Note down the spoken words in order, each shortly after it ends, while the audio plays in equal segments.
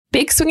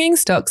Big Swinging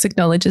Stocks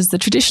acknowledges the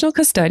traditional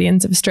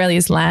custodians of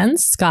Australia's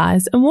lands,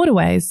 skies and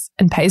waterways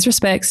and pays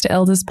respects to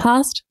elders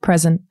past,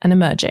 present and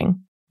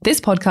emerging. This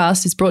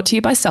podcast is brought to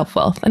you by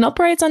Self-Wealth and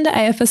operates under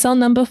AFSL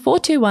number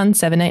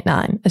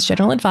 421789 as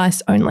general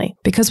advice only.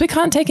 Because we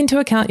can't take into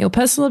account your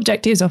personal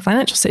objectives or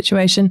financial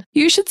situation,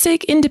 you should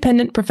seek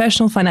independent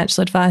professional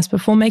financial advice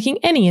before making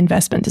any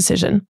investment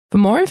decision. For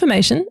more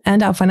information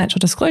and our financial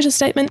disclosure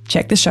statement,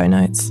 check the show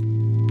notes.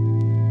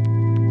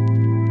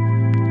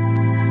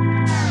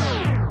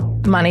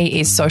 Money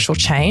is social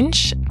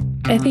change.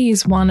 ETHI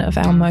is one of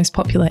our most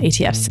popular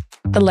ETFs,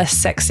 the less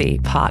sexy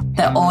part.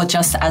 They're all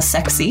just as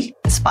sexy,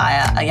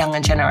 inspire a younger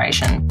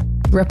generation.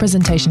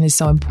 Representation is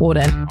so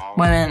important.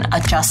 Women are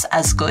just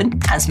as good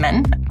as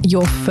men.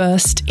 Your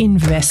first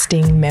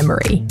investing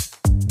memory.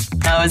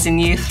 I was in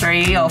year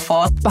 3 or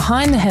 4.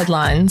 Behind the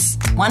headlines.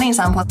 One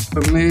example,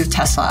 removed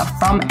Tesla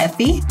from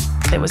ETHI.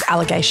 There was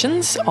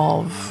allegations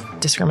of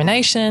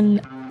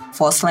discrimination.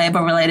 Forced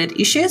labour related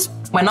issues.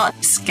 We're not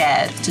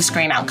scared to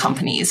screen out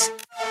companies.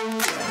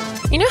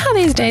 You know how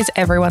these days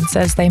everyone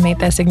says they meet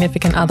their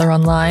significant other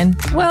online?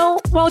 Well,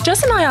 while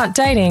Jess and I aren't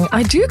dating,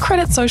 I do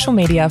credit social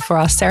media for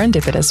our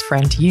serendipitous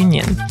friend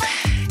union.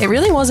 It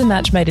really was a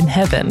match made in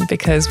heaven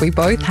because we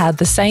both had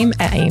the same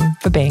aim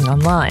for being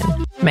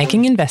online,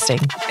 making investing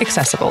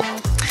accessible.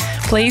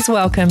 Please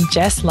welcome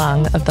Jess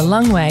Leung of the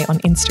Leung Way on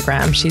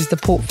Instagram. She's the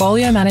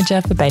portfolio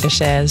manager for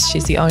BetaShares.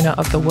 She's the owner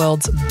of the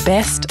world's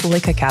best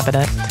liquor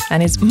cabinet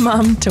and is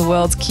mum to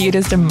world's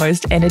cutest and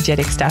most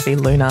energetic staffy,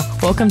 Luna.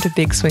 Welcome to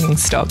Big Swinging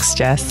Stocks,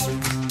 Jess.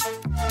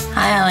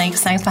 Hi,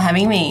 Alex. Thanks for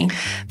having me.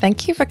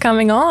 Thank you for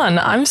coming on.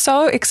 I'm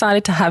so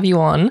excited to have you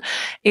on.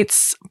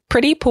 It's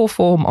pretty poor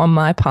form on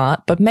my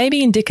part, but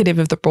maybe indicative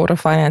of the broader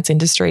finance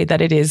industry that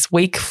it is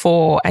week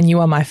 4 and you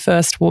are my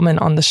first woman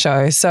on the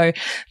show. So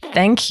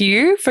thank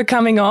you for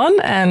coming on,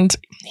 and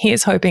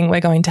here's hoping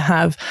we're going to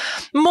have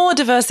more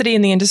diversity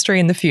in the industry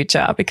in the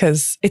future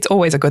because it's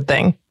always a good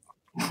thing.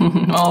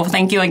 Well,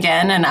 thank you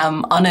again, and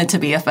I'm honoured to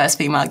be your first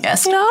female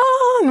guest.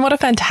 Oh, and what a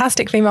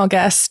fantastic female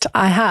guest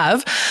I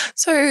have.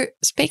 So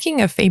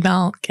speaking of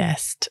female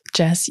guest,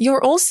 Jess,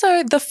 you're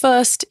also the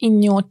first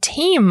in your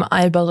team,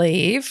 I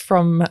believe,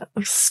 from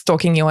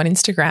stalking you on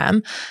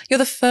Instagram. You're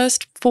the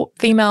first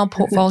female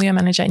portfolio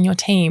manager in your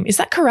team. Is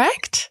that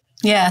correct?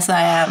 Yes,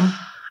 I am.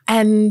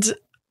 And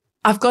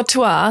I've got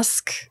to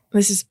ask,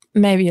 this is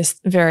maybe a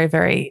very,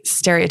 very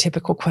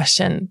stereotypical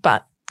question,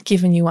 but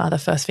given you are the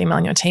first female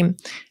in your team,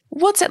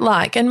 what's it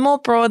like? And more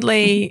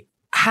broadly,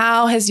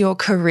 how has your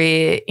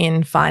career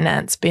in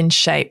finance been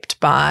shaped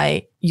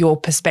by your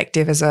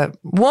perspective as a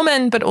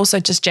woman, but also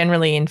just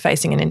generally in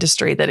facing an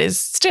industry that is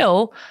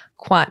still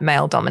quite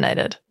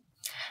male-dominated?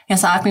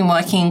 Yes, I've been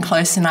working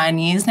close to 9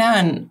 years now,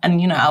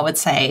 and you know, I would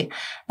say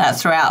that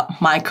throughout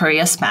my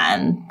career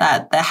span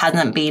that there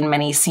hasn't been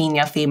many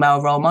senior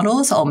female role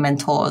models or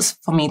mentors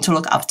for me to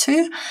look up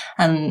to.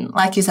 And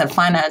like you said,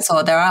 finance,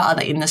 or there are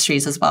other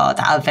industries as well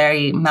that are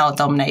very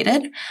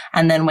male-dominated.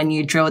 And then when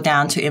you drill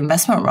down to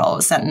investment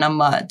roles, that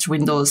number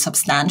dwindles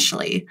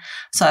substantially.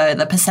 So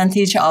the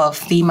percentage of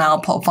female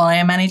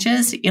portfolio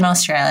managers in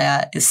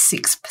Australia is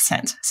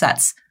 6%. So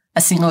that's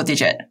a single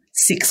digit.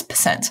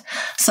 6%.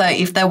 So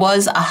if there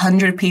was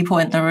 100 people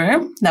in the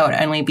room, there would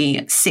only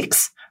be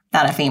 6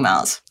 that are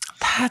females.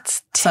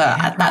 That's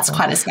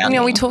quite astounding.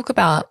 You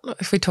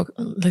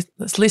know,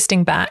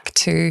 listing back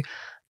to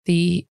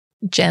the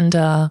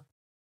gender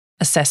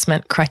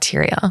assessment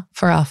criteria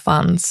for our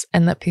funds,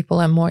 and that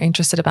people are more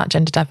interested about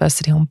gender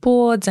diversity on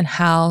boards and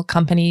how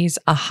companies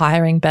are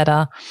hiring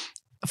better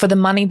for the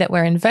money that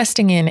we're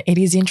investing in. It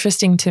is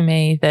interesting to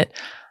me that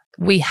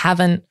we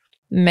haven't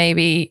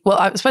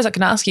I suppose I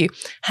can ask you,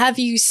 have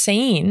you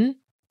seen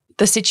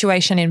the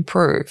situation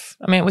improve?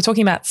 I mean, we're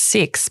talking about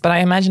 6, but I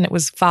imagine it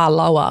was far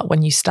lower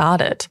when you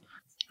started.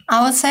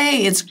 I would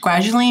say it's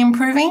gradually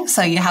improving.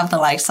 So you have the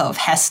likes of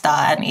Hester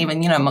and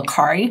even,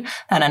 Macquarie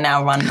that are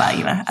now run by,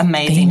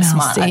 amazing, female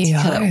smart, CEOs,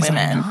 articulate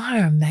women. Oh,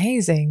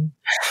 amazing.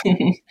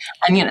 And,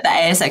 the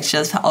ASX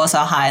just also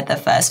hired the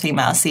first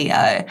female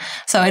CEO.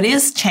 So it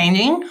is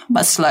changing,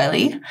 but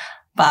slowly.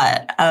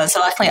 But so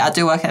luckily I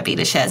do work at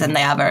BetaShares and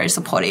they are very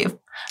supportive.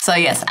 So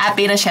yes, at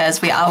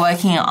BetaShares, we are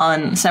working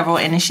on several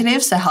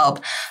initiatives to help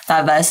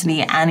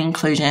diversity and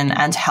inclusion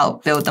and to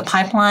help build the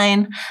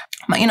pipeline.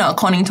 But,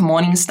 according to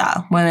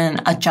Morningstar, women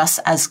are just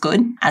as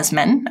good as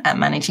men at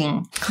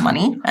managing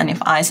money. And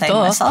if I say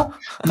myself,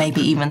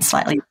 maybe even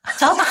slightly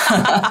better.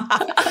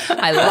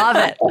 I love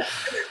it.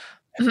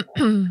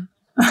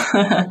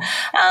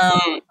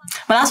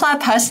 But that's why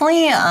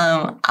personally,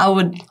 I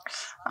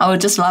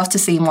would just love to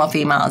see more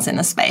females in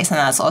the space. And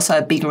that's also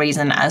a big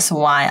reason as to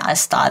why I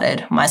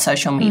started my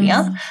social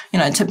media,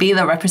 to be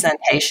the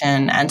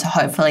representation and to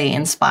hopefully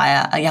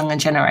inspire a younger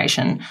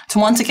generation to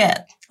want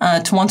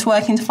to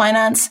work into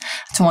finance,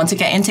 to want to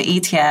get into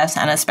ETFs,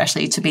 and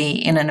especially to be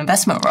in an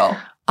investment role.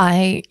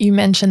 You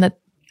mentioned that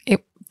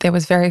there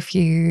was very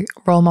few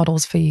role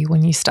models for you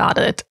when you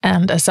started.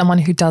 And as someone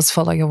who does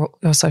follow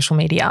your social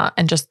media,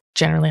 and just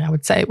generally I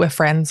would say we're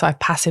friends, so I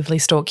passively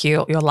stalk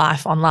your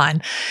life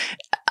online,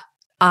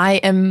 I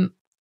am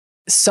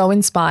so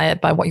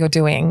inspired by what you're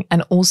doing.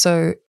 And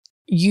also,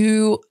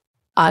 you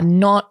are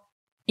not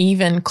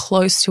even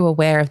close to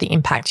aware of the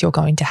impact you're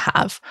going to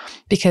have,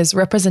 because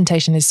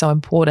representation is so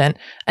important,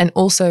 and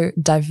also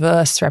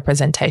diverse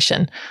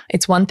representation.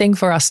 It's one thing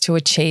for us to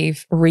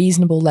achieve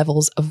reasonable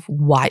levels of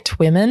white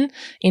women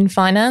in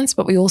finance,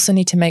 but we also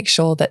need to make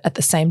sure that at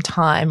the same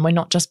time, we're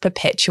not just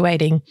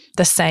perpetuating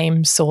the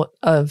same sort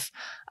of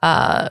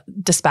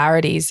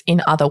disparities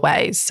in other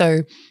ways.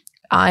 So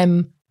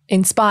I'm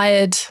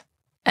inspired,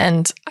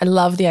 and I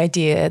love the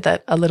idea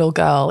that a little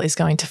girl is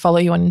going to follow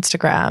you on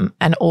Instagram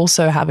and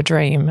also have a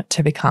dream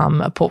to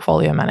become a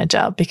portfolio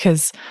manager,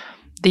 because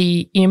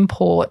the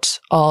import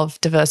of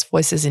diverse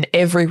voices in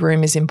every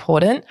room is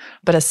important,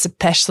 but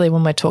especially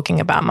when we're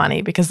talking about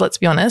money, because let's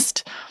be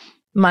honest,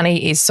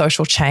 money is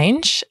social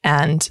change,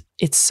 and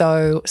it's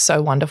so, so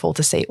wonderful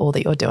to see all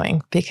that you're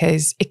doing,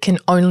 because it can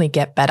only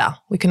get better.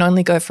 We can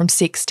only go from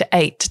 6 to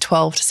 8 to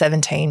 12 to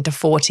 17 to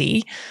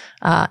 40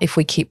 if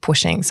we keep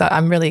pushing. So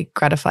I'm really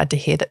gratified to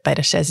hear that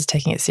BetaShares is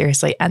taking it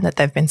seriously and that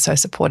they've been so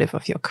supportive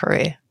of your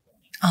career.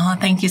 Oh,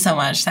 thank you so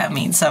much. That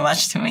means so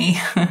much to me.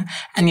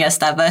 And yes,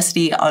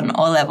 diversity on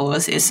all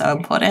levels is so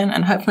important.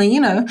 And hopefully,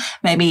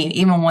 maybe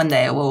even one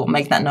day we'll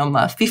make that number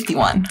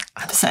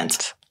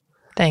 51%.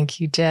 Thank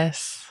you,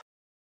 Jess.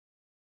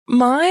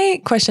 My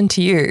question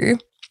to you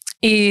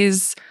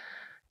is,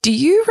 do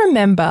you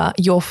remember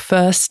your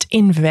first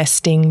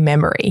investing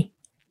memory?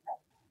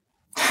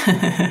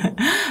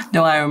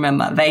 Do I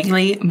remember?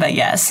 Vaguely, but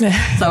yes.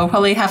 So we'll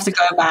probably have to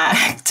go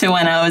back to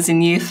when I was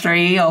in year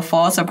 3 or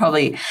 4, so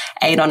probably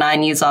 8 or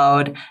 9 years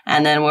old.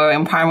 And then we were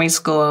in primary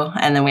school,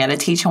 and then we had a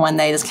teacher one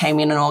day just came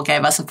in and all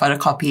gave us a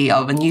photocopy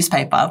of a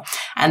newspaper.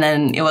 And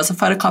then it was a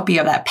photocopy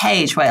of that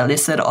page where it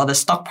listed all the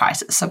stock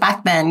prices. So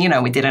back then,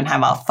 we didn't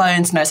have our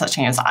phones, no such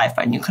thing as an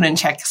iPhone. You couldn't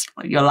check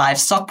your live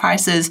stock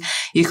prices.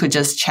 You could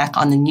just check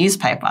on the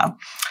newspaper.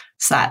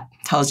 So that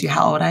tells you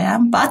how old I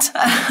am. But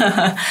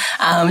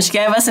she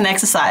gave us an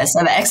exercise. So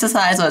the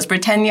exercise was,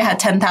 pretend you had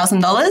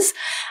 $10,000.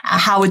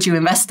 How would you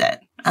invest it?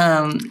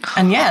 And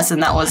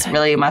that was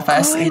really my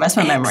first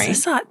investment memory.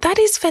 That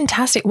is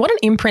fantastic. What an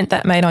imprint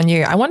that made on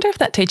you. I wonder if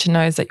that teacher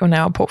knows that you're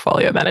now a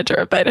portfolio manager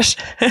at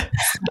BetaShares.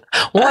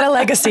 What a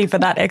legacy for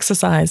that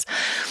exercise.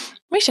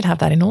 We should have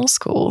that in all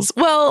schools.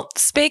 Well,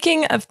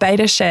 speaking of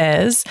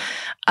BetaShares,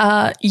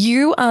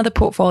 you are the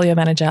portfolio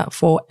manager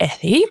for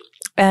ETHI.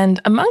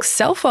 And amongst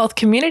self-wealth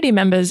community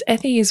members,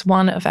 ETHI is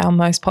one of our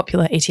most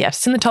popular ETFs.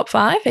 It's in the top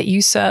 5. It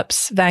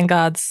usurps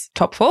Vanguard's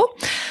top 4.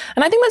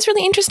 And I think that's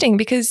really interesting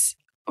because,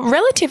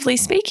 relatively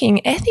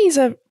speaking, ETHI is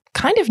a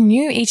kind of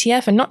new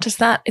ETF. And not just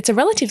that, it's a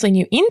relatively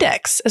new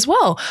index as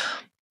well.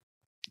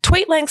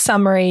 Tweet length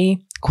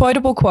summary,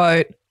 quotable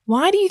quote.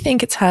 Why do you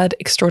think it's had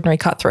extraordinary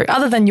cut-through?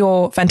 Other than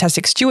your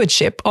fantastic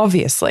stewardship,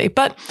 obviously.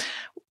 But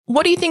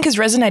what do you think has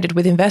resonated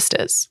with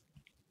investors?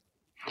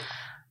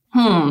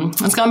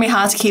 It's going to be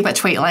hard to keep at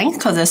tweet length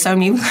because there's so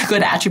many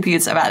good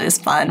attributes about this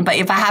fund. But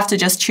if I have to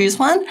just choose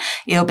one,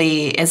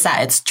 is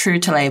that it's true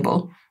to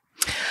label.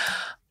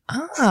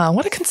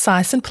 What a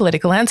concise and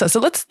political answer. So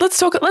let's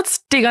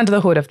dig under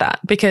the hood of that,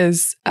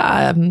 because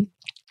I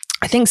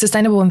think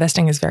sustainable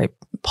investing is very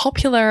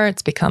popular.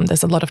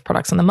 There's a lot of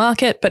products on the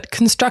market, but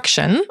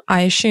construction,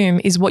 I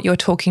assume, is what you're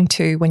talking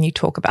to when you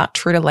talk about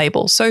true to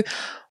label. So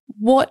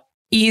what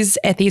is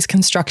ETHI's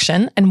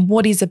construction, and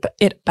what is it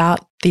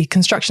about the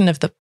construction of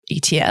the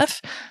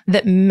ETF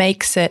that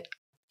makes it,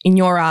 in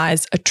your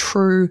eyes, a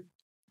true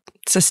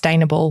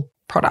sustainable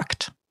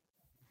product?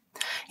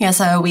 Yeah,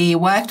 so we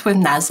worked with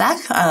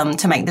NASDAQ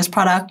to make this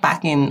product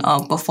back in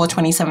before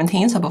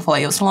 2017, so before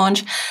it was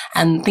launched.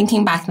 And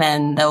thinking back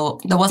then, there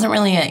wasn't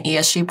really an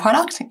ESG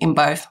product in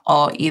both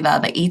or either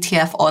the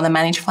ETF or the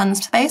managed fund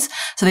space.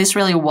 So this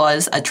really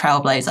was a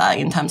trailblazer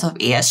in terms of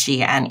ESG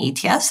and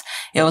ETFs.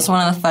 It was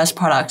one of the first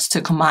products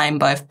to combine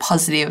both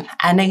positive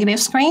and negative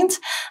screens.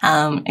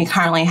 It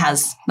currently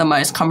has the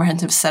most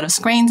comprehensive set of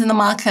screens in the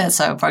market.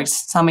 So for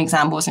some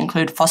examples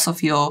include fossil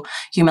fuel,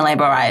 human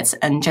labor rights,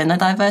 and gender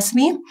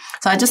diversity.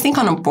 So I just think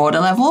on a broader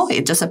level,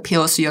 it just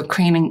appeals to your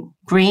green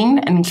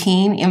and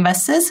keen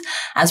investors,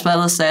 as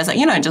well as those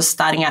that, just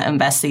starting out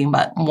investing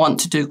but want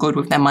to do good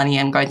with their money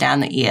and go down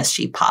the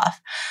ESG path.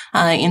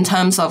 In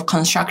terms of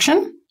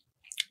construction,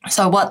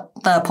 so what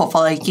the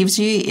portfolio gives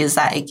you is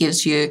that it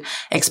gives you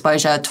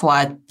exposure to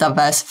a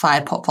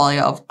diversified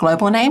portfolio of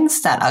global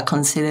names that are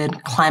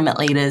considered climate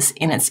leaders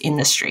in its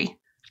industry.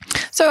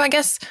 So I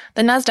guess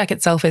the NASDAQ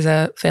itself is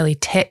a fairly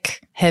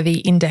tech-heavy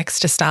index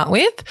to start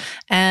with,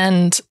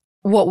 and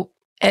what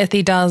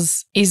ETHI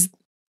does is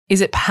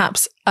it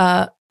perhaps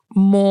a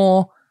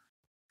more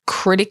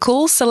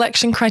critical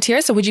selection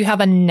criteria? So would you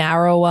have a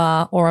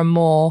narrower or a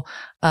more,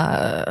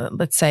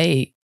 let's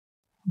say,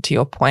 to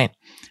your point,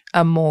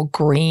 a more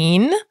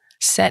green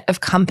set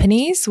of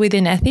companies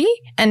within ETHI?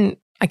 And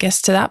I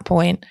guess to that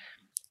point,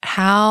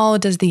 how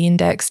does the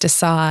index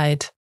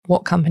decide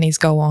what companies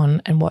go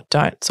on and what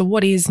don't? So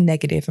what is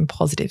negative and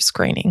positive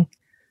screening?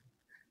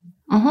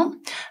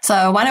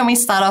 So why don't we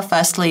start off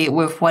firstly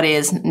with what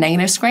is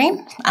negative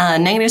screen?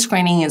 Negative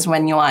screening is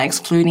when you are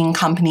excluding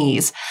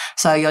companies.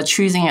 So you're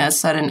choosing a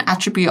certain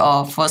attribute,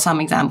 or for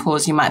some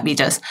examples, you might be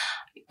just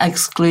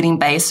excluding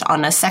based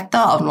on a sector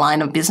of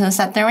line of business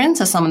that they're in.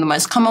 So some of the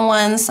most common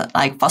ones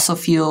like fossil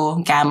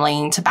fuel,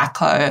 gambling,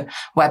 tobacco,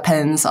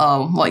 weapons,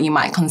 or what you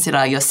might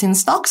consider your sin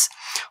stocks.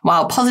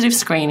 While positive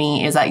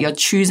screening is that you're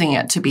choosing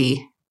it to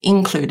be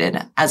included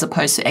as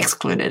opposed to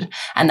excluded.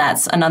 And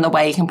that's another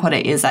way you can put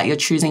it, is that you're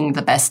choosing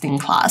the best in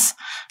class.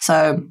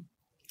 So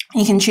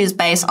you can choose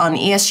based on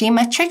ESG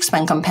metrics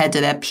when compared to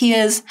their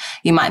peers.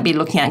 You might be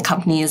looking at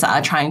companies that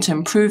are trying to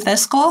improve their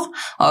score,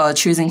 or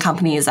choosing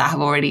companies that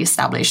have already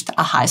established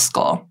a high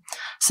score.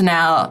 So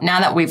now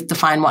that we've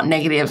defined what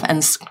negative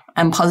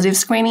and positive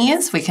screening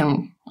is, we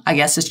can, I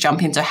guess, just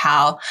jump into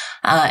how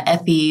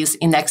ETHI's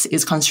index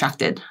is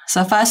constructed.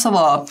 So first of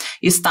all,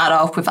 you start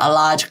off with a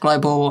large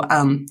global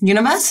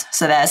universe.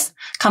 So there's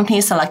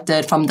companies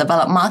selected from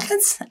developed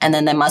markets, and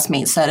then they must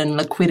meet certain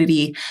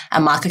liquidity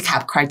and market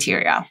cap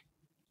criteria.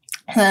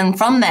 And then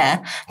from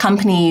there,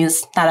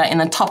 companies that are in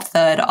the top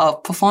third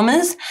of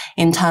performers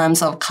in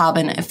terms of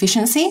carbon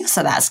efficiency,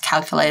 so that's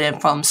calculated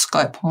from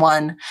scope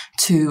 1,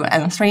 2,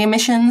 and 3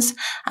 emissions,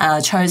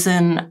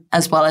 chosen,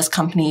 as well as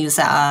companies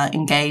that are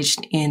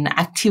engaged in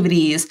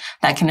activities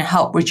that can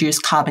help reduce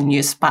carbon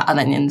use by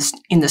other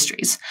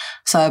industries.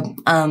 So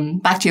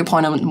back to your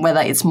point on whether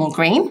it's more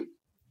green,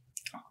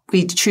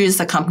 we choose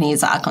the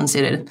companies that are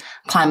considered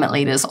climate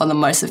leaders or the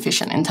most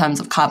efficient in terms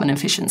of carbon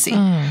efficiency.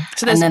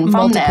 So there's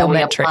multiple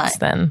metrics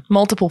then,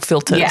 multiple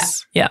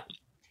filters. Yeah.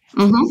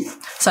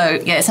 So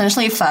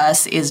essentially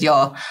first is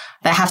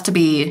they have to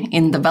be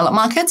in developed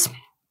markets.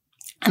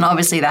 And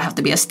obviously they have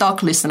to be a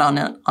stock listed on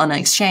an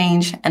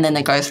exchange. And then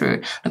they go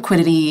through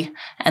liquidity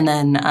and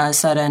then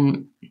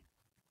certain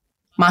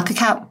market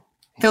cap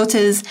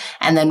filters,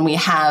 and then we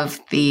have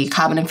the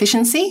carbon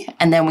efficiency,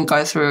 and then we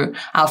go through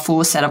our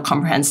full set of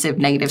comprehensive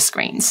negative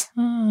screens.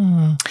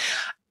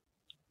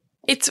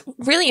 It's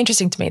really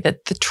interesting to me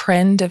that the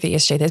trend of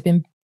ESG, there's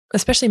been,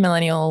 especially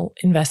millennial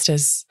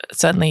investors,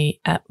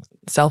 certainly at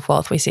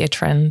Self-Wealth, we see a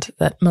trend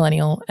that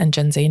millennial and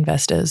Gen Z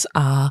investors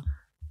are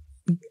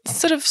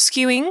sort of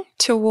skewing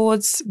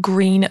towards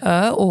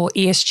greener or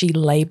ESG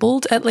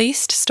labelled, at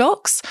least,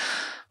 stocks.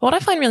 What I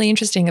find really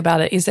interesting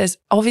about it is there's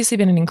obviously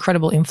been an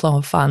incredible inflow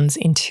of funds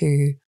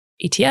into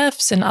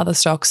ETFs and other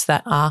stocks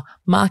that are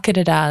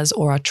marketed as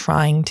or are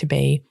trying to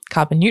be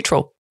carbon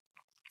neutral.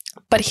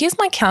 But here's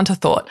my counter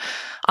thought.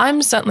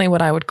 I'm certainly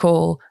what I would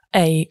call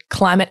a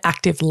climate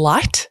active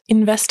light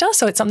investor.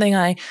 So it's something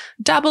I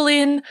dabble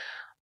in.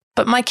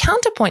 But my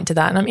counterpoint to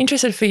that, and I'm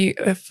interested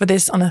for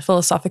this on a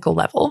philosophical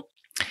level,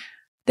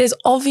 there's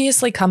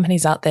obviously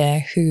companies out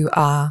there who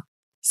are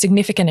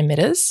significant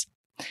emitters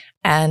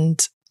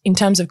and in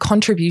terms of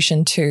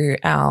contribution to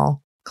our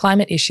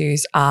climate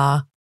issues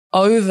are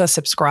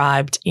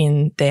oversubscribed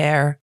in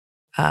their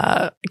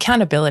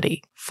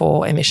accountability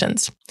for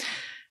emissions.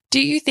 Do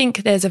you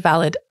think there's a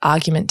valid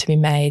argument to be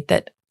made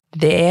that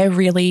they're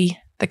really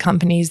the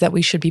companies that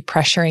we should be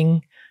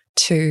pressuring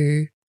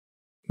to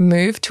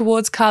move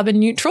towards carbon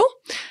neutral?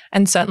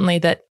 And certainly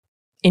that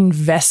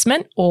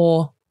investment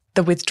or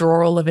the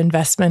withdrawal of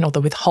investment or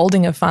the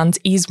withholding of funds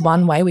is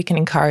one way we can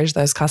encourage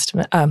those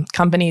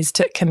companies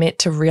to commit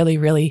to really,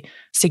 really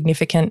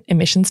significant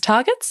emissions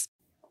targets?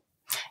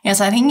 Yes,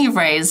 I think you've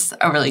raised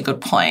a really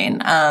good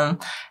point.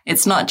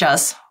 It's not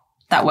just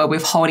that we're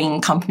withholding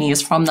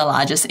companies from the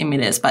largest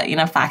emitters, but in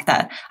a fact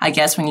that I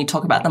guess when you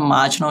talk about the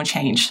marginal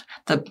change,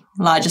 the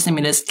largest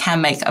emitters can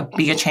make a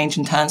bigger change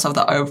in terms of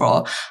the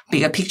overall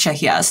bigger picture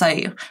here. So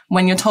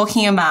when you're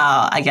talking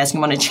about, I guess you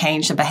want to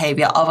change the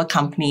behavior of a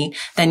company,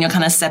 then you're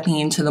kind of stepping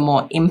into the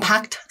more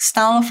impact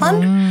style of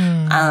fund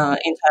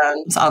in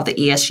terms of the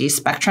ESG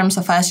spectrum.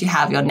 So first you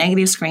have your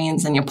negative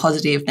screens and your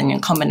positive, then your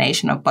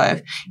combination of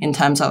both in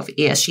terms of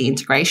ESG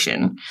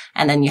integration.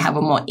 And then you have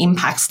a more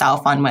impact style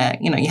fund where,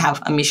 you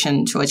have a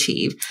mission to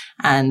achieve.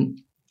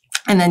 And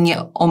then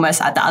you're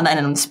almost at the other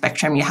end of the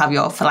spectrum, you have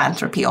your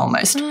philanthropy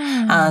almost.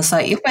 So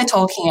if we're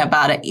talking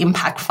about an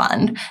impact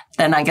fund,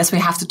 then I guess we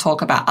have to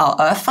talk about our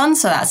Earth fund.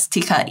 So that's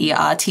ticker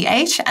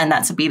ERTH, and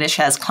that's a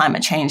BetaShares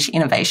Climate Change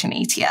Innovation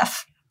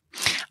ETF.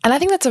 And I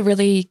think that's a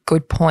really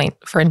good point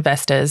for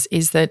investors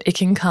is that it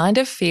can kind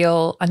of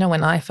feel, I know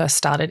when I first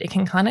started, it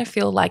can kind of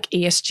feel like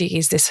ESG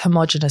is this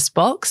homogenous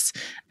box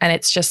and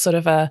it's just sort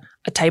of a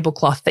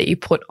tablecloth that you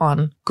put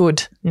on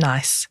good,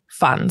 nice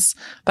funds.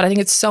 But I think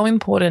it's so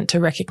important to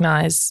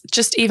recognize,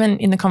 just even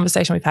in the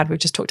conversation we've had, we've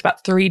just talked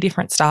about 3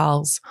 different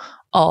styles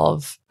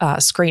of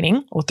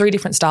screening or 3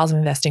 different styles of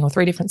investing or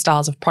 3 different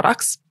styles of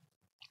products.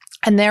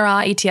 And there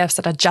are ETFs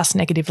that are just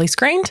negatively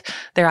screened.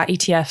 There are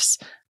ETFs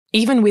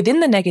even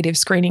within the negative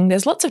screening,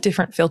 there's lots of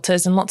different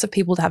filters and lots of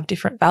people that have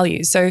different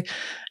values. So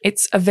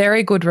it's a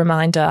very good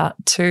reminder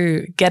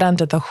to get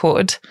under the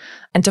hood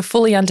and to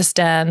fully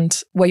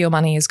understand where your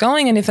money is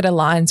going and if it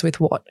aligns with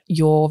what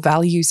your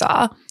values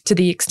are, to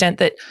the extent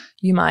that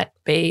you might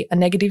be a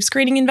negative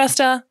screening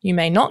investor, you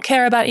may not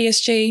care about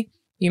ESG,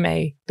 you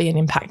may be an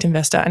impact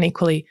investor, and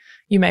equally,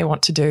 you may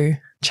want to do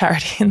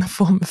charity in the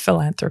form of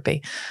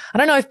philanthropy. I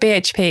don't know if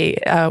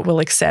BHP will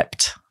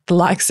accept the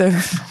likes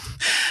of,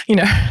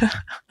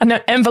 an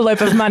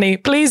envelope of money.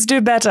 Please do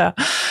better.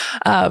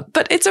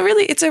 But it's a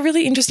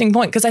really interesting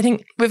point, because I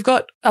think we've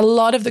got a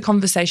lot of the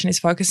conversation is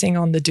focusing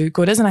on the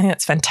do-gooders, and I think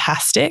that's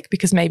fantastic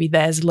because maybe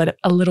there's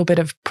a little bit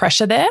of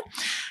pressure there.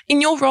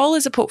 In your role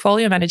as a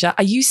portfolio manager,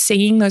 are you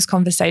seeing those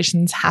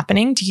conversations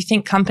happening? Do you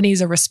think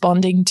companies are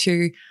responding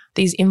to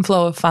these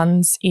inflow of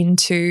funds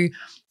into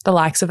the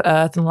likes of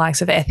Earth and the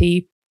likes of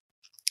ETHI?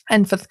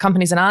 And for the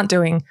companies that aren't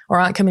doing or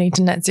aren't committing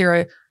to net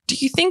zero, do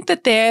you think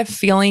that they're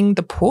feeling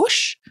the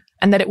push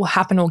and that it will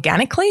happen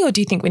organically, or do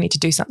you think we need to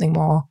do something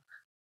more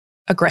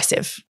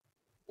aggressive?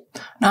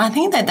 No, I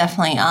think they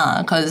definitely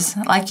are, because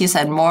like you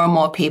said, more and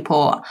more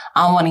people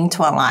are wanting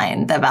to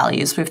align their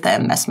values with their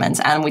investments.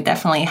 And we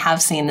definitely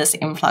have seen this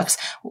influx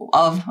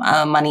of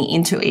money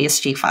into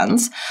ESG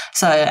funds.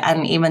 So,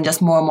 and even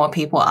just more and more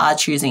people are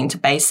choosing to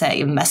base their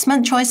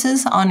investment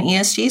choices on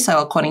ESG. So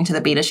according to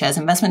the BetaShares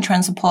investment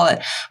trends report,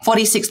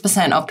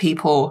 46% of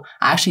people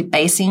are actually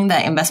basing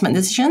their investment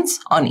decisions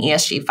on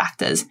ESG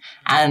factors.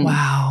 And,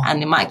 wow.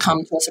 And it might come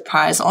to a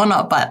surprise or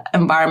not, but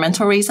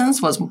environmental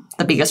reasons was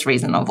the biggest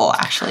reason of all,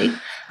 actually.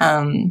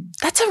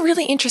 That's a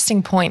really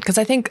interesting point, because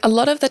I think a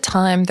lot of the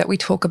time that we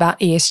talk about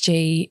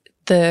ESG,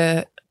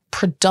 the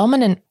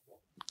predominant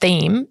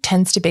theme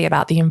tends to be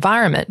about the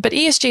environment. But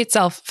ESG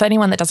itself, for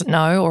anyone that doesn't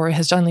know or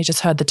has only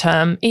just heard the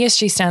term,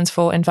 ESG stands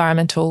for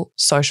environmental,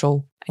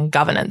 social, and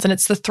governance. And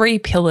it's the three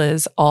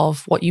pillars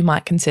of what you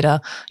might consider,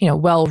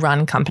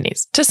 well-run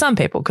companies to some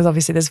people, because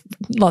obviously there's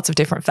lots of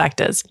different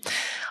factors.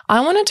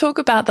 I want to talk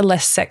about the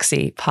less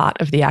sexy part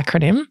of the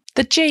acronym,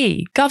 the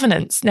G,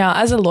 governance. Now,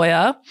 as a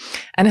lawyer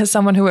and as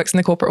someone who works in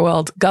the corporate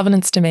world,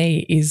 governance to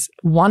me is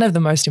one of the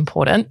most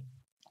important,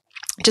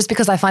 just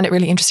because I find it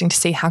really interesting to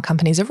see how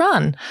companies are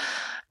run.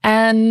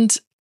 And,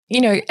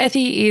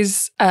 ETHI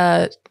is,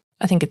 I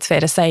think it's fair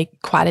to say,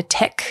 quite a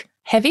tech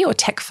heavy or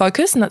tech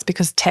focused, and that's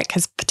because tech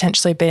has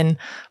potentially been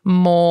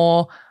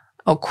more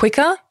or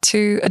quicker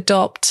to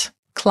adopt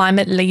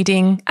climate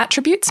leading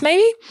attributes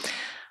maybe.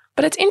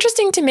 But it's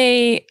interesting to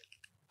me,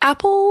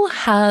 Apple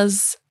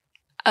is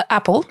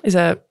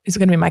going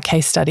to be my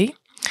case study,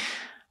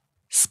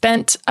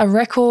 spent a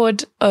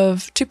record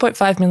of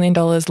 $2.5 million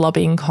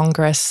lobbying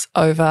Congress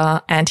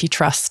over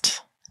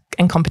antitrust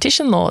and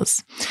competition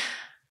laws.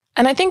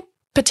 And I think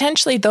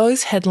potentially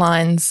those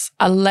headlines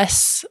are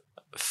less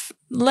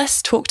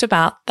talked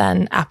about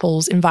than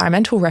Apple's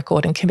environmental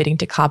record and committing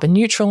to carbon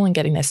neutral and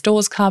getting their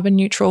stores carbon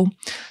neutral.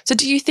 So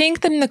do you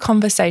think that in the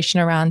conversation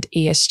around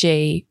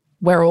ESG,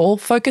 we're all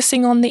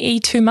focusing on the E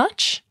too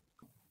much?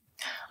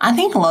 I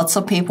think lots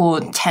of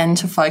people tend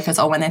to focus,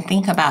 or when they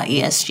think about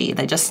ESG,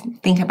 they just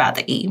think about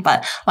the E.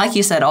 But like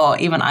you said, or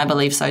even I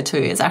believe so too,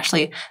 it's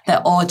actually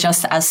they're all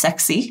just as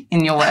sexy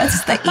in your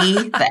words, the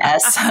E, the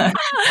S,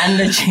 and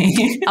the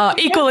G.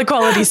 Equal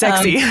equality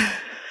sexy.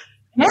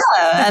 Yeah,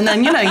 and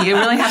then, you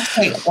really have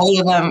to take all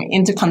of them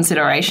into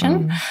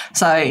consideration.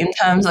 So in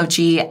terms of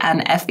G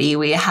and FE,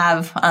 we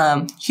have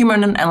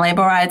human and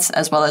labour rights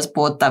as well as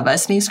board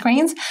diversity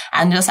screens.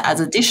 And just as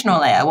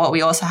additional layer, what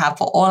we also have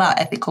for all our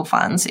ethical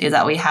funds is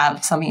that we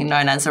have something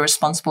known as the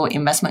Responsible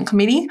Investment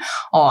Committee,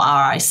 or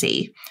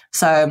RIC.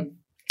 So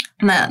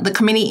the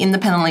committee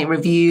independently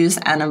reviews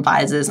and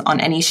advises on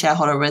any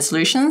shareholder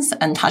resolutions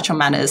and touch on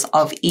matters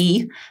of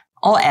E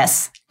or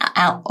S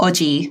or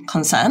G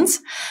concerns.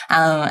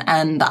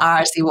 And the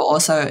RSC will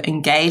also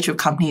engage with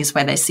companies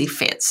where they see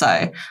fit.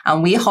 So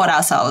we hold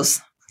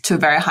ourselves to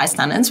very high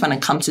standards when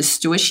it comes to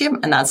stewardship.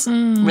 And that's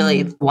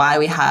really why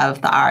we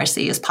have the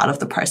RSC as part of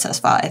the process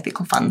for our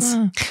ethical funds.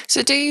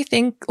 So do you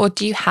think, or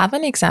do you have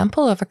an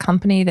example of a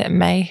company that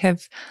may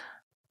have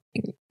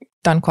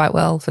done quite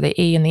well for the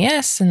E and the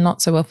S and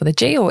not so well for the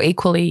G, or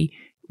equally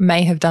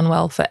may have done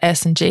well for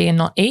S and G and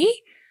not E?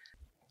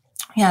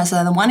 Yeah,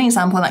 so the one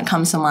example that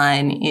comes to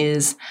mind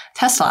is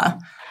Tesla.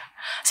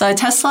 So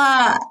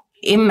Tesla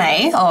in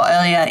May, or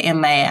earlier in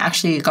May,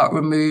 actually got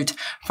removed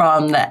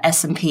from the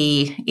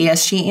S&P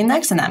ESG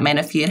index, and that made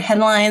a few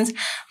headlines.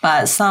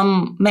 But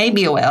some may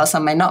be aware, or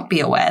some may not be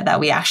aware, that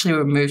we actually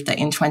removed it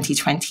in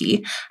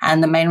 2020.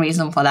 And the main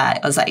reason for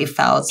that was that it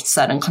failed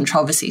certain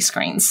controversy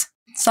screens.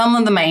 Some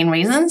of the main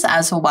reasons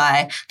as to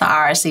why the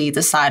RSE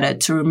decided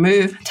to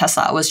remove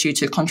Tesla was due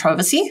to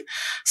controversy.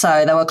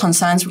 So there were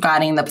concerns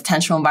regarding the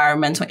potential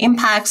environmental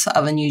impacts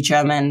of a new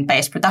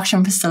German-based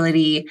production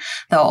facility.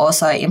 There were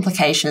also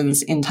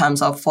implications in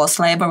terms of forced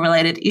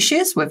labor-related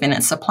issues within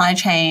its supply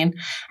chain,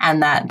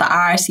 and that the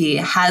RSE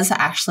has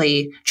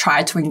actually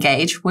tried to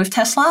engage with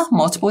Tesla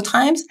multiple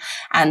times,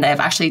 and they've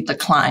actually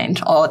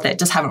declined, or they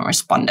just haven't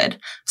responded.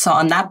 So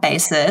on that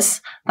basis,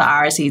 the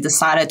RSE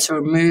decided to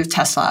remove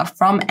Tesla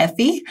from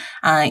ETHI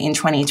in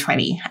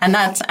 2020.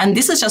 And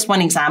this is just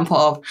one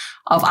example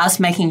of us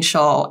making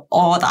sure,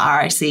 or the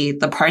RSE,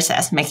 the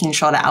process, making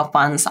sure that our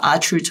funds are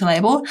true to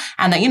label,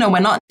 and that, we're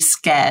not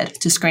scared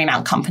to screen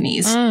out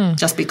companies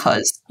just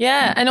because.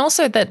 Yeah. And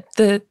also that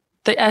the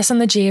the S and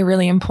the G are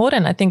really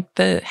important. I think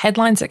the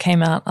headlines that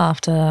came out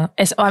after,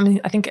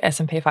 I think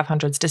S&P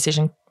 500's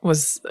decision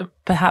was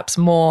perhaps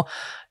more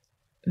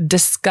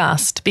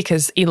discussed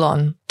because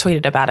Elon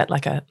tweeted about it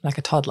like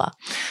a toddler.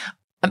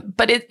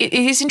 But it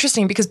is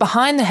interesting because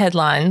behind the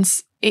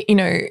headlines,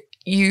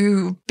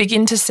 you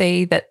begin to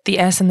see that the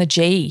S and the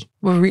G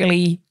were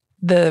really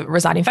the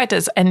residing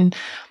factors. And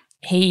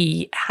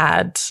he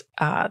had,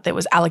 there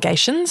was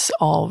allegations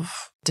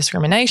of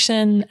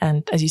discrimination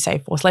and, as you say,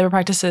 forced labor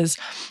practices.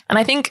 And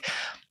I think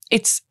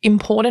it's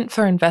important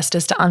for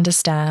investors to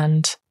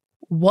understand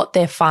what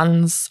their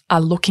funds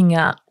are looking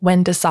at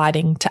when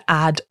deciding to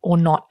add or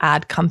not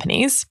add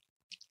companies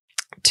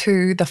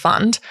to the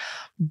fund,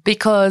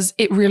 because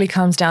it really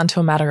comes down to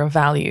a matter of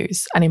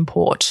values and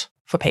import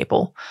for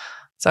people.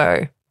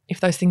 So if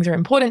those things are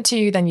important to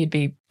you, then you'd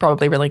be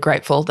probably really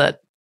grateful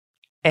that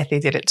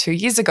ETHI did it 2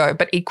 years ago.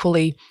 But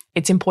equally,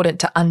 it's important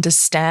to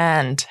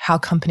understand how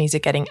companies are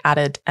getting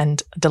added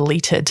and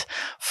deleted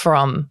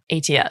from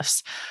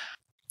ETFs.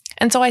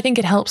 And so I think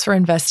it helps for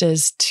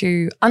investors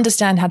to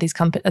understand how these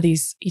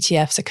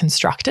ETFs are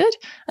constructed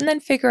and then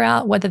figure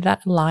out whether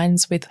that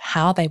aligns with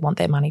how they want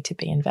their money to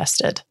be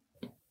invested.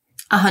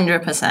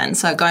 100%.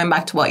 So going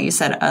back to what you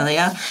said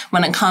earlier,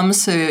 when it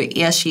comes to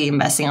ESG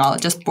investing or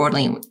just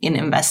broadly in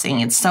investing,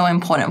 it's so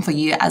important for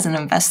you as an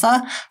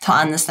investor to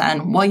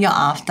understand what you're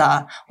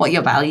after, what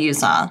your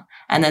values are,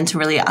 and then to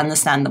really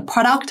understand the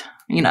product,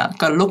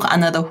 go look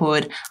under the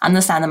hood,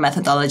 understand the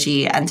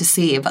methodology, and to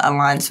see if it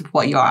aligns with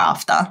what you're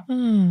after.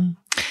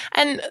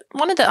 And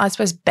one of the, I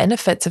suppose,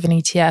 benefits of an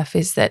ETF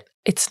is that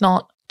it's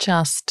not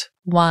just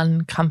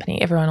one company.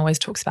 Everyone always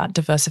talks about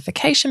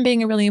diversification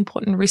being a really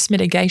important risk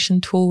mitigation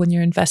tool when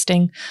you're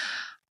investing.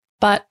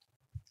 But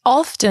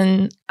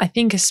often, I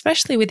think,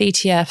 especially with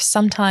ETFs,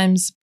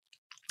 sometimes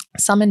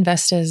some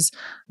investors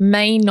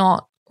may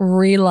not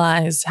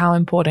realize how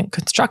important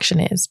construction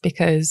is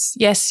because,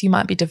 yes, you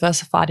might be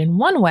diversified in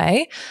one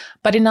way,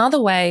 but in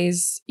other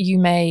ways,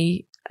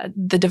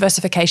 the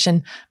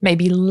diversification may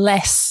be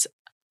less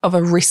of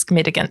a risk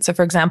mitigant. So,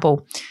 for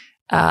example,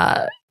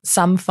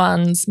 some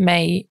funds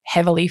may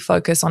heavily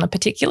focus on a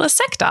particular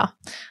sector.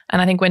 And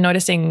I think we're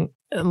noticing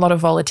a lot of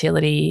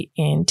volatility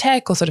in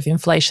tech or sort of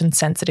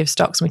inflation-sensitive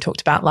stocks. And we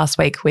talked about last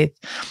week with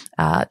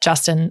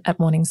Justin at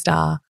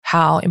Morningstar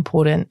how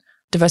important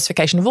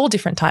diversification of all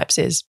different types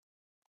is.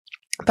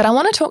 But I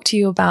want to talk to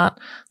you about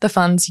the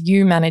funds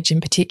you manage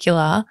in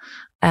particular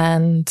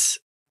and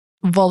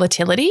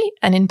volatility,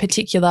 and in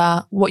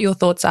particular, what your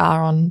thoughts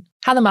are on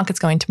how the market's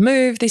going to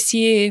move this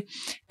year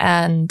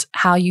and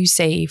how you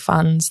see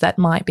funds that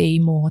might be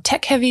more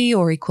tech heavy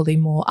or equally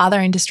more other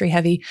industry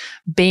heavy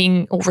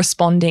being or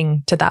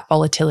responding to that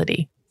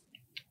volatility.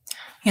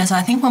 Yeah, so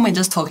I think when we're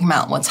just talking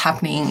about what's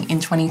happening in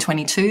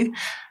 2022,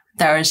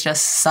 there is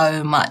just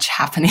so much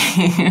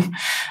happening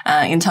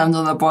in terms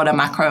of the broader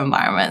macro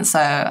environment. So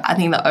I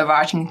think the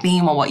overarching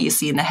theme or what you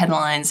see in the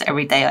headlines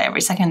every day or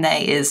every second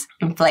day is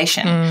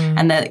inflation.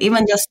 And that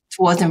even just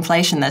towards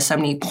inflation, there's so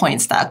many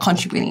points that are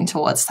contributing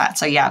towards that.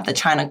 So you have the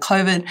China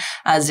COVID,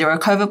 zero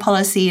COVID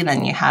policy. And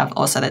then you have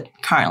also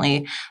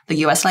currently the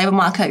US labor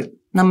market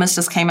numbers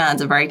just came out.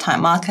 It's a very tight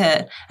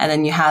market. And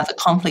then you have the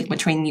conflict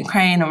between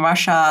Ukraine and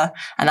Russia.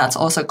 And that's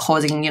also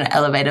causing,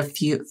 elevated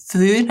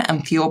food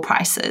and fuel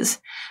prices.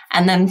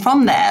 And then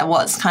from there,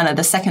 what's kind of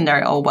the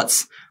secondary or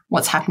what's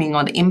happening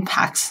or the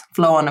impacts,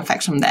 flow-on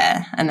effects from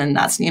there. And then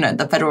that's,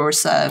 the Federal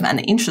Reserve and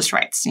the interest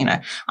rates,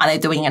 are they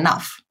doing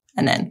enough?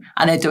 And then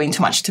are they doing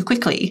too much too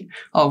quickly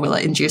or will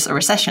it induce a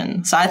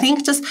recession? So I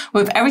think just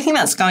with everything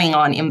that's going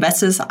on,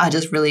 investors are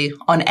just really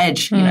on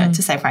edge, to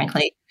say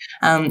frankly.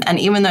 And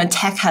even though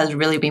tech has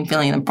really been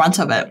feeling the brunt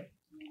of it,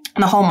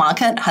 the whole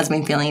market has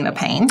been feeling the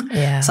pain.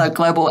 Yeah. So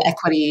global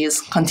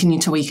equities continue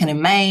to weaken in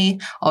May,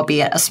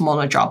 albeit a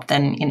smaller drop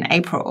than in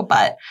April.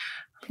 But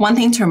one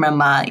thing to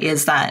remember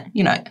is that,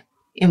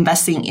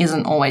 investing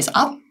isn't always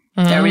up.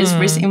 There is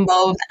risk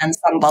involved and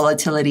some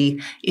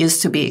volatility is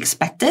to be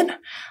expected.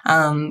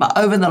 But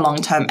over the long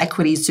term,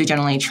 equities do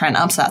generally trend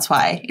up. So that's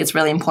why it's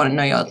really important to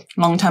know your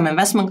long-term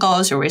investment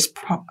goals, your risk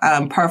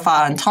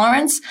profile and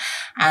tolerance.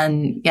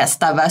 And yes,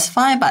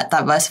 diversify, but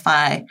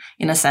diversify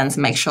in a sense,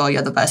 make sure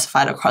you're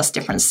diversified across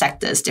different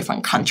sectors,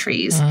 different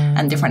countries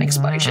and different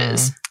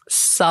exposures.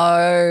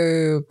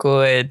 So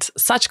good.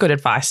 Such good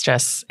advice,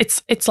 Jess.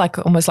 It's like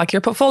almost like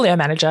your portfolio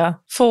manager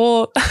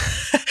for,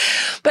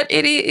 but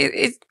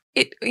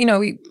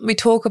we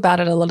talk about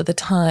it a lot of the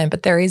time,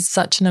 but there is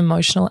such an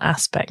emotional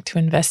aspect to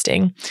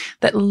investing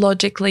that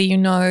logically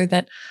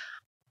that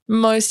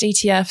most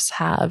ETFs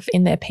have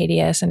in their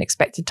PDS an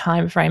expected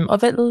time frame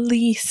of at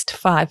least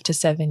 5 to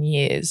 7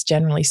 years,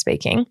 generally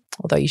speaking,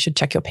 although you should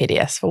check your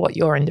PDS for what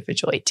your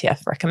individual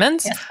ETF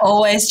recommends. Yes,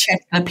 always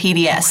check the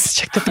PDS. Always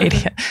check the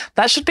PDS.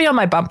 That should be on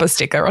my bumper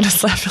sticker,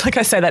 honestly. I feel like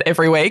I say that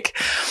every week.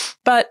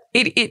 But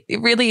it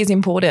really is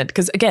important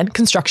because, again,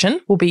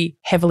 construction will be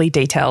heavily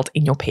detailed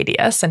in your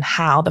PDS and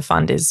how the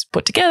fund is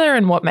put together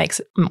and what makes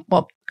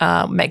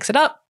it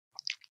up,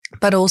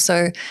 but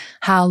also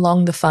how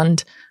long the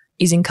fund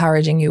is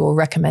encouraging you or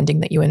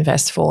recommending that you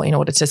invest for in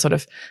order to sort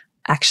of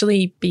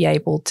actually be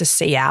able to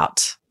see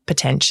out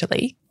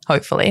potentially,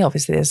 hopefully,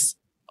 obviously there's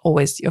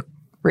always your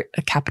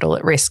capital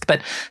at risk,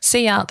 but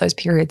see out those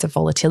periods of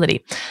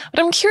volatility. But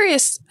I'm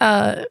curious,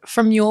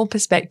 from your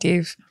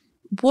perspective,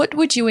 what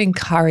would you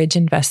encourage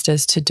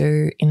investors to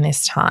do in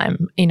this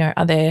time?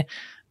 Are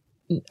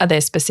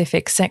there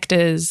specific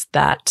sectors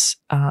that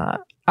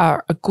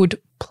are a good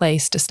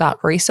place to start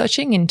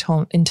researching in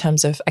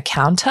terms of a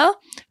counter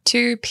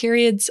to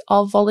periods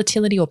of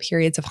volatility or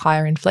periods of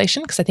higher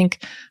inflation? Because I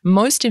think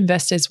most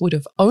investors would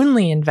have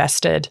only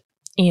invested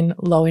in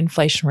low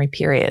inflationary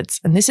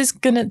periods. And this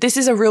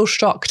is a real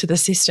shock to the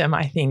system,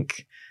 I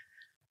think.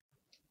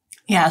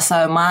 Yeah,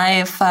 so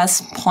my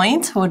first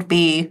point would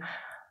be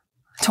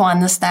to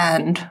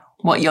understand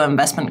what your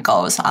investment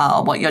goals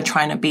are, what you're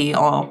trying to be,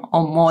 or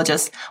more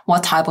just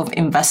what type of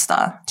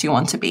investor do you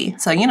want to be.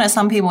 So,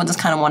 some people just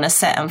kind of want to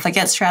set and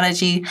forget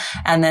strategy.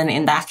 And then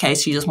in that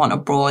case, you just want a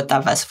broad,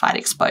 diversified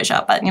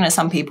exposure. But,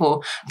 some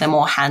people, they're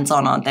more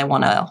hands-on, or they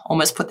want to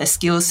almost put their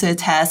skills to the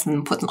test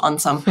and put on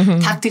some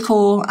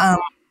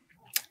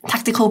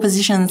tactical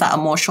positions that are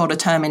more shorter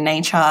term in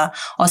nature,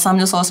 or some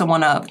just also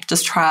want to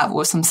just try out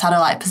with some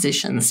satellite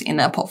positions in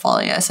their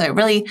portfolio. So it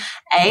really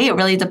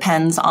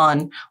depends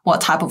on what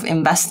type of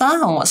investor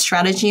and what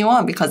strategy you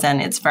want, because then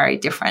it's very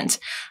different.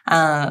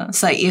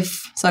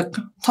 So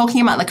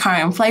talking about the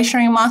current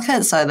inflationary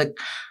market, so the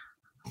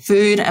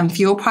food and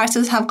fuel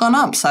prices have gone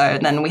up. So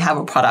then we have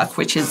a product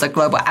which is the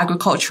Global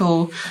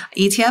Agricultural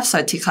ETF,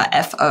 so ticker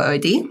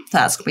FOOD.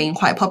 That's been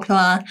quite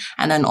popular.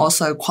 And then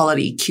also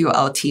Quality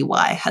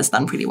QLTY has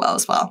done pretty well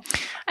as well.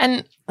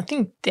 And I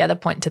think the other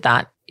point to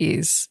that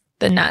is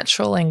the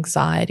natural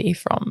anxiety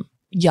from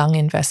young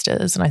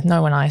investors, and I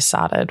know when I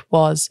started,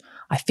 was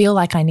I feel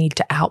like I need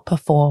to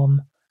outperform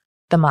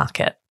the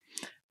market.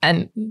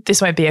 And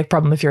this won't be a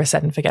problem if you're a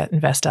set and forget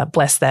investor.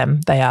 Bless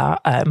them. They are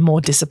a more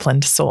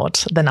disciplined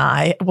sort than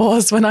I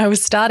was when I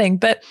was starting.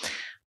 But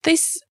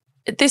this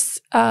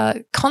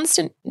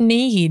constant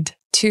need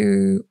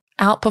to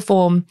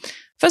outperform,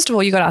 first of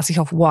all, you got to ask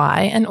yourself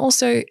why. And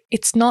also,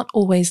 it's not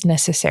always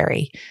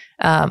necessary.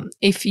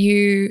 If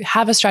you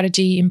have a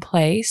strategy in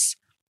place,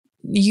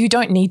 you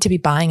don't need to be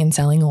buying and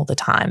selling all the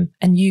time.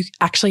 And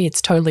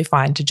it's totally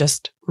fine to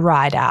just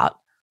ride out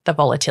the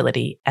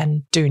volatility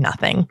and do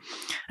nothing.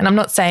 And I'm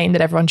not saying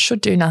that everyone should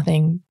do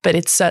nothing, but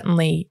it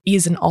certainly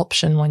is an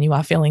option when you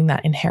are feeling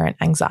that inherent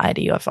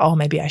anxiety of,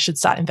 maybe I should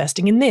start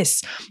investing in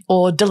this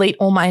or delete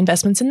all my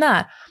investments in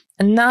that.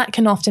 And that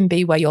can often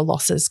be where your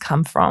losses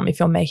come from if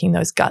you're making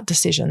those gut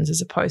decisions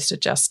as opposed to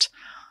just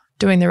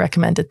doing the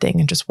recommended thing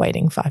and just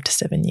waiting 5 to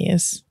 7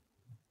 years.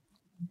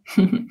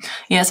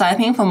 Yeah, so I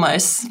think for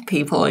most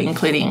people,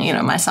 including,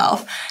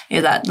 myself,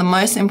 is that the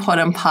most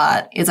important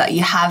part is that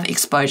you have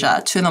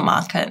exposure to the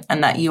market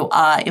and that you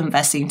are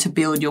investing to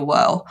build your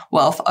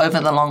wealth over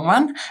the long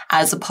run,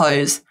 as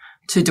opposed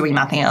to doing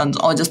nothing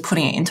or just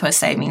putting it into a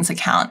savings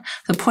account.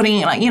 So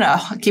putting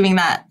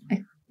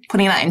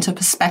that into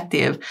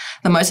perspective,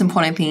 the most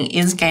important thing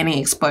is gaining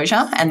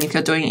exposure. And if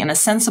you're doing it in a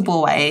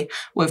sensible way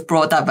with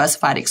broad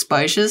diversified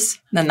exposures,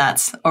 then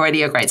that's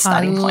already a great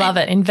starting point. I love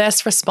it.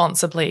 Invest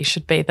responsibly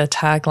should be the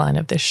tagline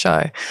of this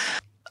show.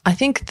 I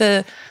think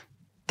there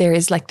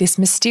is like this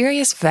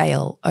mysterious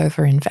veil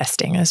over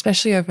investing,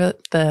 especially over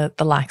the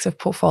likes of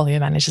portfolio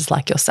managers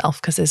like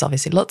yourself, because there's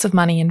obviously lots of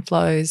money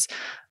inflows.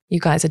 You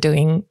guys are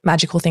doing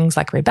magical things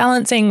like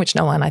rebalancing, which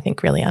no one I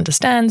think really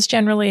understands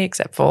generally,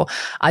 except for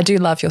I do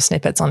love your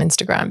snippets on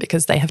Instagram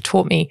because they have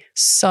taught me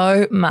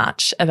so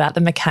much about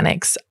the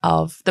mechanics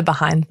of the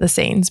behind the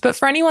scenes. But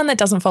for anyone that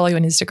doesn't follow you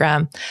on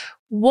Instagram,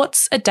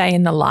 what's a day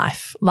in the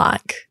life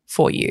like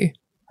for you?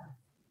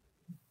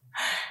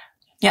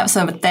 Yep,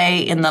 so a day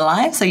in the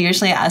life. So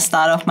usually I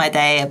start off my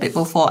day a bit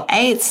before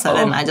 8, so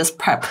then I just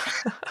prep.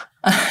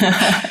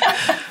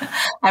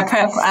 I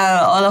prep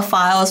all the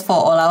files for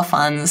all our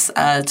funds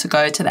to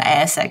go to the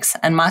ASX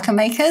and market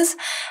makers,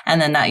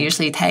 and then that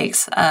usually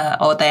takes,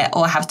 or they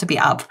all have to be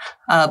up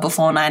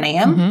before 9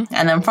 a.m. Mm-hmm.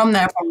 And then from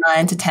there, from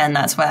 9 to 10,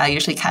 that's where I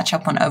usually catch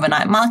up on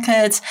overnight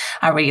markets.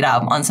 I read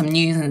up on some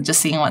news and just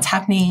seeing what's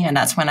happening, and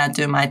that's when I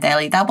do my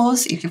daily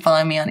doubles, if you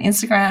follow me on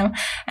Instagram.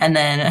 And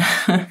then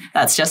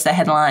that's just the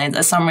headlines,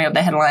 a summary of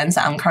the headlines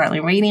that I'm currently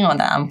reading or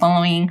that I'm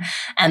following.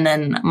 And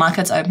then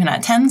markets open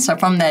at 10. So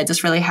from there,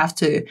 just really have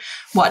to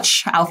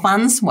watch our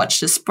funds, watch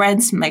the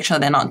spreads, make sure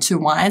they're not too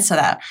wide so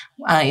that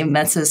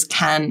investors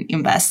can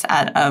invest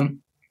at a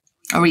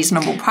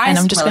reasonable price. And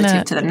I'm just going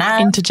to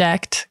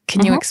interject.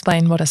 Can you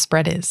explain what a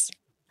spread is?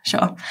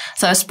 Sure.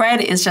 So a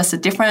spread is just the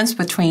difference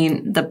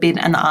between the bid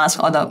and the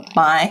ask, or the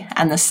buy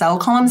and the sell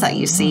columns that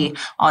you see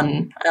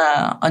on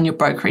your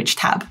brokerage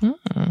tab.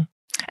 Mm.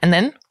 And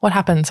then what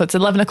happens? So it's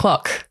 11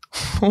 o'clock.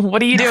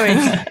 What are you doing?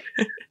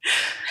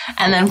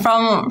 And then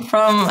from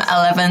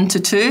 11 to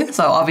 2,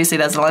 so obviously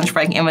there's a lunch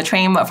break in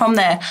between, but from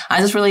there, I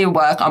just really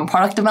work on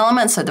product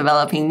development, so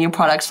developing new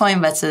products for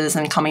investors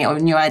and coming up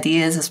with new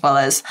ideas as well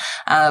as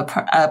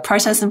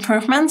process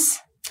improvements.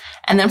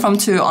 And then from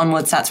 2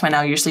 onwards, that's when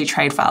I usually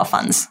trade for our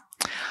funds.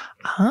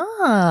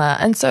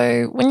 And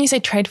so when you say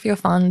trade for your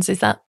funds, is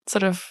that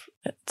sort of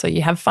So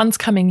you have funds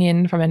coming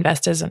in from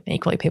investors and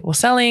equally people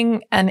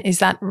selling. And is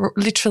that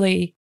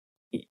literally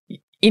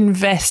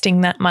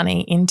investing that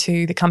money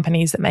into the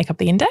companies that make up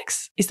the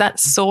index? Is that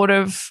sort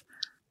of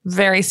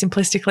very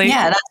simplistically?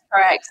 Yeah, that's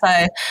correct.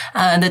 So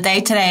the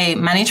day-to-day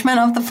management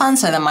of the fund,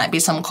 so there might be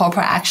some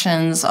corporate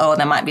actions or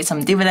there might be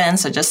some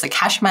dividends, so just the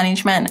cash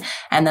management.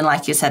 And then,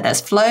 like you said, there's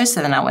flow.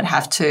 So then I would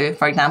have to,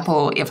 for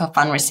example, if a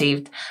fund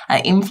received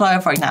an inflow,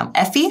 for example,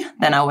 ETHI,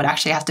 then I would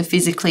actually have to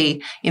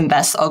physically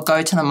invest or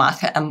go to the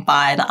market and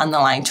buy the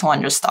underlying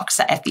 200 stocks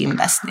that ETHI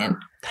invested in.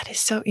 That is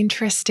so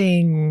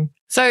interesting.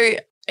 So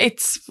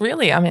it's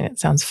really, I mean, it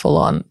sounds full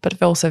on, but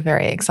also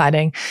very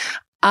exciting.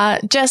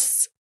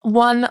 Jess,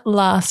 one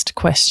last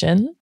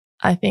question.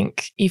 I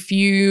think if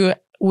you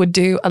would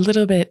do a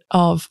little bit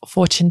of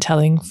fortune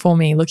telling for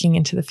me looking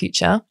into the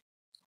future,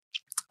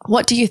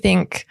 what do you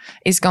think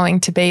is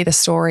going to be the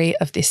story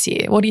of this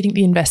year? What do you think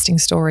the investing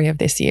story of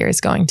this year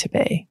is going to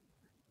be?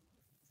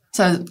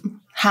 So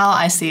how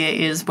I see it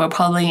is we're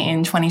probably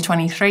in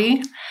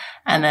 2023,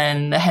 and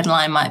then the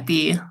headline might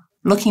be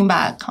looking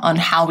back on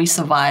how we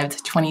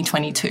survived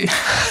 2022.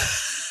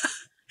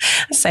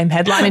 Same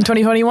headline in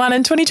 2021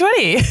 and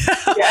 2020.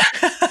 Yeah.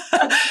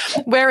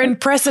 We're in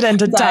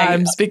precedented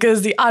times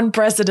because the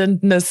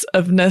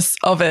unprecedentedness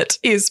of it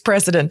is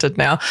precedented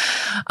now.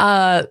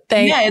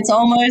 It's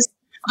almost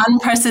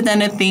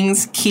unprecedented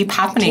things keep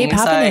happening.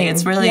 So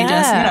it's really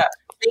just,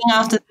 being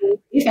after,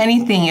 if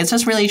anything, it's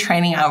just really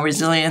training our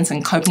resilience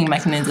and coping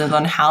mechanisms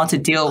on how to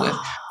deal with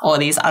all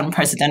these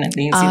unprecedented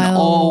things in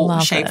all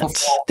shape or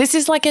form. This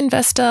is like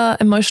investor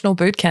emotional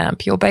boot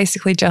camp. You're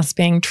basically just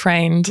being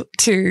trained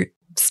to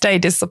stay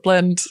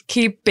disciplined,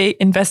 keep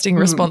investing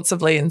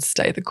responsibly and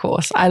stay the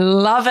course. I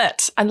love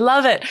it. I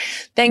love it.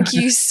 Thank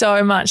you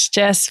so much,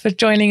 Jess, for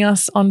joining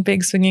us on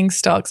Big Swinging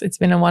Stocks. It's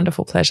been a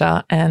wonderful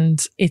pleasure.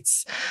 And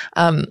it's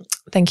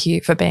thank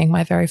you for being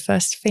my very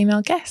first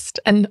female guest,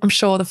 and I'm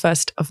sure the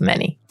first of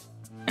many.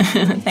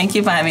 Thank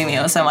you for having me.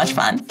 It was so much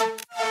fun.